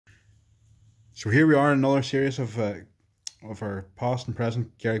So here we are in another series of our past and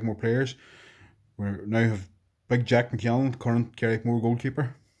present Carrickmore players. We now have big Jack McCallan, current Carrickmore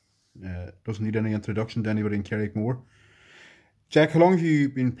goalkeeper. Doesn't need any introduction to anybody in Carrickmore. Jack, how long have you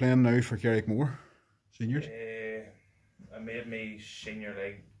been playing now for Carrickmore seniors? I made my senior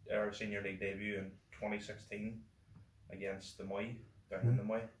league debut in 2016 against the Moy, down in the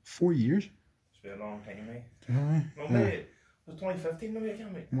Moy. 4 years? It's been a long time, mate. Aye. No, maybe it was 2015, maybe, I can't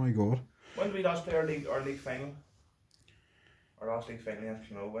remember. My God. When did we last play our league final? Our last league final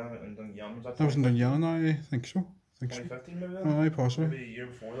against Clonowell in Dungannon, was that? That was in Dungannon, I think so. 2015 maybe then? Aye, possibly. Maybe a year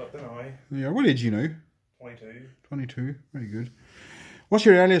before that then, aye. Yeah, what age are you now? 22. 22, very good. What's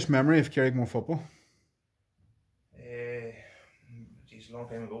your earliest memory of Carrickmore football? Geez, a long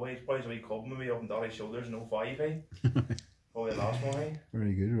time ago, eh? Probably a wee cub maybe up on Dolly's shoulders in 05, eh? Probably the last one, eh?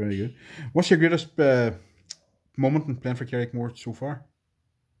 Very good, very good. What's your greatest moment in playing for Carrickmore so far?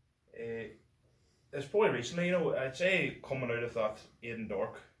 It's probably recently, you know, I'd say coming out of that Aidan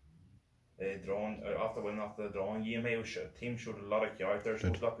Dork drawing, after the drawing game, the team showed a lot of character, so a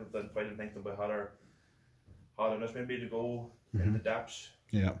lot of people didn't think that we had enough maybe to go in the depths.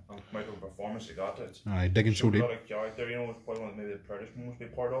 Yeah. And come out with a performance they got it. Aye, digging so deep. A lot of character, you know, it's probably one of maybe the proudest moments to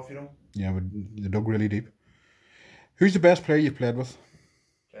be part of, you know. Yeah, but they dug really deep. Who's the best player you've played with?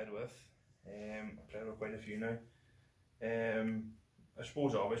 I played with quite a few now. I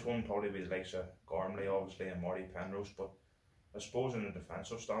suppose the obvious one probably be the likes of Gormley, obviously, and Marty Penrose, but I suppose in a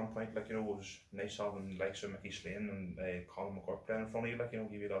defensive standpoint, like, you know, it was nice having the likes of Mickey Slane and Colin McCourt playing in front of you, like, you know,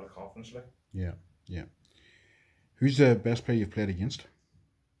 give you a lot of confidence, like. Yeah, yeah. Who's the best player you've played against?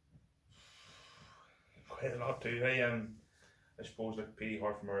 Quite a lot too, hey. I suppose, like, Petey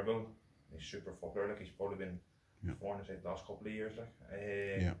Hart from Irville, he's super footballer, like, he's probably been performing the last couple of years, like.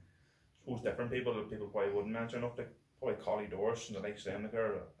 Yeah. I suppose different people that people probably wouldn't mention enough, like, probably Collie Doris and the likes of them, like,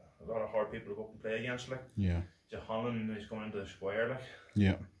 are a lot of hard people to go up and play against, like. Yeah. Holland is going into the square, like.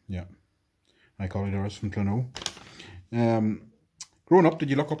 Yeah, yeah. I Collie Doris from Clonoe. Growing up, did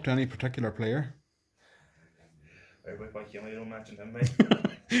you look up to any particular player? Everybody like you don't mention him, mate.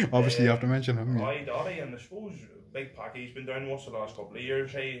 Obviously, you have to mention him. Yeah. Aye, Dottie, and I suppose Big Packy, he's been down once the last couple of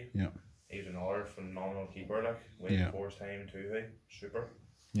years, hey. Yeah. He's another phenomenal keeper, like. Waiting for his time too, hey. Super.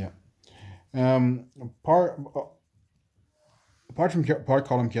 Yeah. Apart from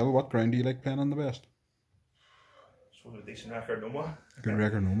Colin Kill, what ground do you like playing on the best? So a decent record, no. Good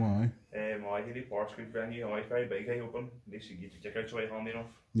record, no, aye. I really Park Street venue, aye, very big, hey, open. At least you get your kick outs away handy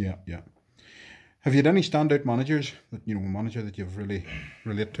enough. Yeah, yeah. Have you had any standout managers that a manager that you've really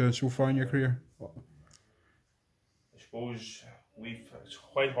related to so far in your career? I suppose it's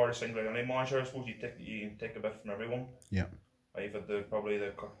quite hard to single out any manager. I suppose you take a bit from everyone. Yeah. I've had probably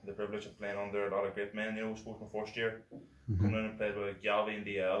the privilege of playing under a lot of great men, you know. I suppose my first year coming in and played with Galvey and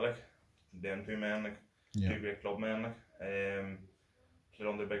DL, like, them two men, like, two great club men, like. Played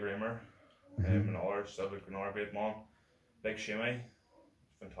under Big Reamer, another great man. Big Shimmy,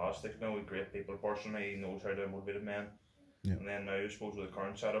 fantastic, you know, great people person, he knows how to motivate a man. Yeah. And then now I suppose with the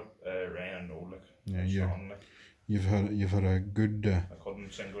current setup, Ryan and Noel, like, strong, like. You've had a good I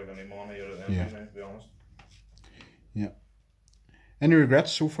couldn't single out any man out of them now, to be honest. Yeah. Any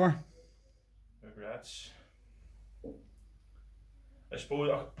regrets so far? Regrets? I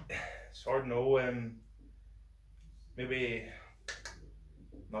suppose it's hard to know. Maybe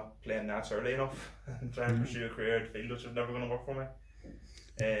not playing nets early enough and trying to pursue a career at field, which is never going to work for me.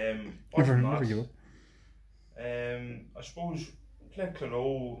 Never give up. I suppose played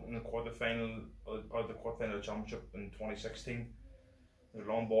Clonoe in the quarterfinal of the championship in 2016. There's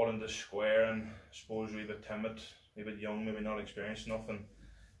a long ball in the square, and I suppose we were a bit timid, a bit young, maybe not experienced enough. And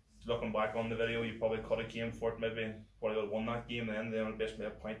looking back on the video, you probably could have came for it, maybe probably would have won that game. Then they only basically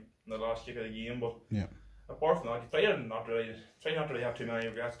a point in the last kick of the game. But apart from that, try not to really have too many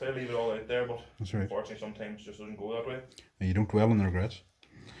regrets. Try to leave it all out there, but unfortunately sometimes it just doesn't go that way. And you don't dwell on the regrets.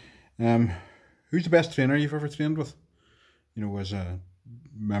 Who's the best trainer you've ever trained with? You know, as a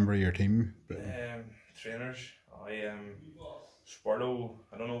member of your team. Trainers, Sparrow.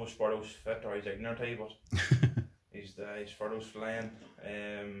 I don't know if Sparrow's fit or he's ignorant, but he's Sparrow's flying.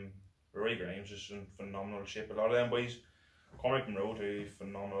 Rory Grimes is in phenomenal shape. A lot of them boys. Carrickmore too,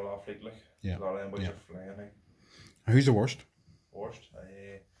 phenomenal athlete. Like, a lot of them boys are flying. Like. Who's the worst?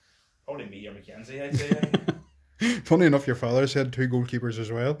 Probably me or Mackenzie, I'd say. Funny enough, your father's had two goalkeepers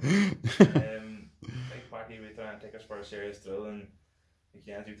as well. Big Packy, we try and take us for a serious drill, and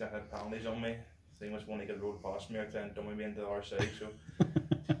Mackenzie had penalties on me. Seeing which one he could roll past me, I try and dummy me into our side. So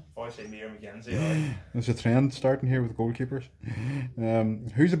if I say me or Mackenzie, there's a trend starting here with goalkeepers.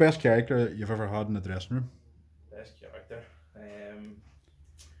 Who's the best character you've ever had in the dressing room? Best character.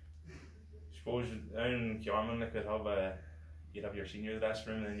 suppose down Carrickmore they could have you'd have your senior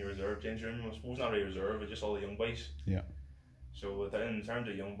dressing room and then your reserve change room. I suppose not really reserve, it's just all the young boys. Yeah. So in terms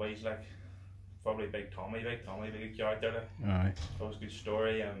of young boys, like probably Big Tommy, big character. Like, Aye. I suppose good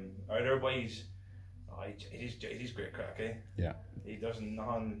story. Other boys, he's great crack. Eh? Yeah. He doesn't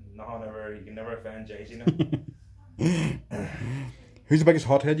nothing ever. He can never offend Jay-Z. Who's the biggest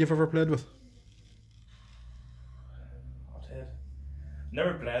hothead you've ever played with? Hothead.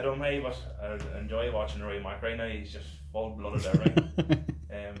 Never played him, hey, but I enjoy watching Roy Mac right now. He's just full blooded everything.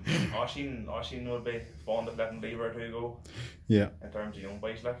 Oshin would be fond of letting Lever or two go. Yeah. In terms of young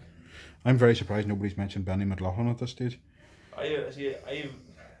boys, like. I'm very surprised nobody's mentioned Benny McLaughlin at this stage. Benji,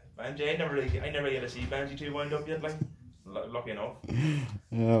 I never get to see Benji too wound up yet, like. Lucky enough.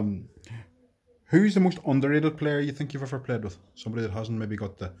 Who's the most underrated player you think you've ever played with? Somebody that hasn't maybe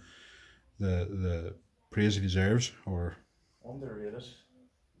got the praise he deserves, or underrated.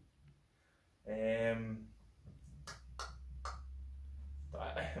 In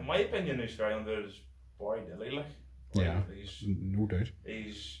my opinion, who's very under is Barry Dilly, like. Yeah, no doubt.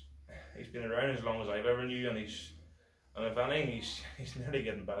 He's been around as long as I've ever knew, and if anything, he's nearly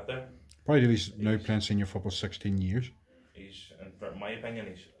getting better. Barry Dilly's now playing senior football 16 years. In my opinion,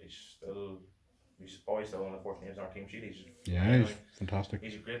 he's probably still one of the 14 names on our team sheet. He's fantastic.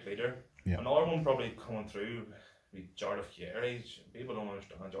 He's a great leader. Yeah. Another one probably coming through be Jarlath Kier. People don't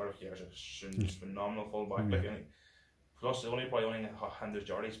understand Jarlath Kier is a phenomenal fullback. Yeah. Like, plus the only hand there's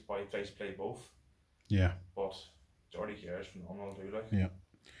Jarlath's probably tries to play both. Yeah. But Jarlath Kier is phenomenal too. Like. Yeah.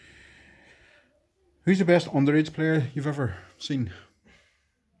 Who's the best underage player you've ever seen?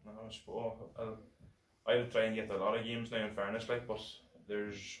 I would try and get a lot of games now, in fairness, like, but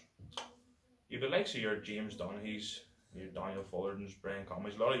you've the likes of your James Donaghy's, your Daniel Fullerton's, Brian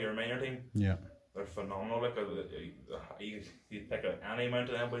Conway's, a lot of your minor team. Yeah. They're phenomenal. Like, you'd pick out any amount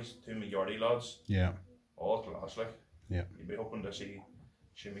of them, but it's two majority lads. Yeah. All class, like. Yeah. You'd be hoping to see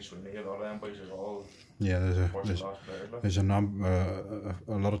Shimmy Sweeney, a lot of them boys is all. Yeah, there's a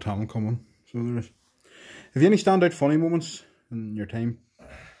lot of talent coming. So there is. Have you any standout funny moments in your time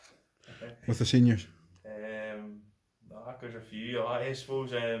with the seniors? There's a few. I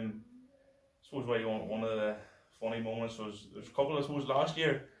suppose one of the funny moments was there's a couple. I suppose last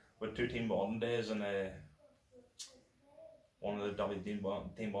year with two team bonding days, and one of the team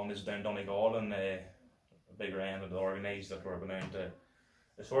bonding days down Donegal, and a bigger end of the organised that were going down to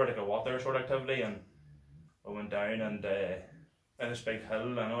it's sort of like a water sort of activity, and I went down and in this big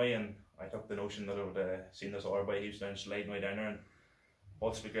hill anyway, and I took the notion that I would seen this other boy. He was down sliding way down there, and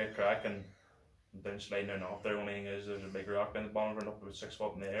what's the great crack and. Down sliding down off there, only thing is there's a big rock down the bottom and up about 6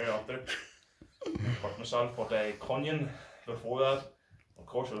 foot in the air after. Hurt myself, but Cunyon before that, of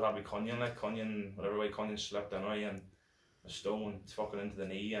course it would have to be Cunyon, like Cunyon, whatever way Cunyon slipped anyway, and a stone fucking into the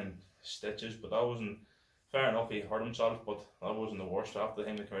knee and stitches, but that wasn't fair enough. He hurt himself, but that wasn't the worst. After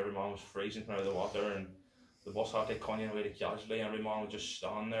him, every man was freezing coming out of the water, and the bus had to take Cunyon away to casualty, and every man was just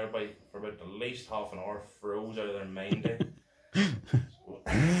standing there for about at least half an hour, froze out of their mind.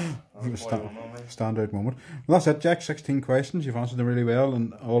 Standout moment. Well, that's it, Jack. 16 questions. You've answered them really well,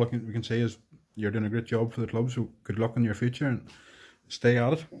 and all we can say is you're doing a great job for the club. So good luck in your future and stay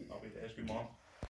at it. Happy days, good man.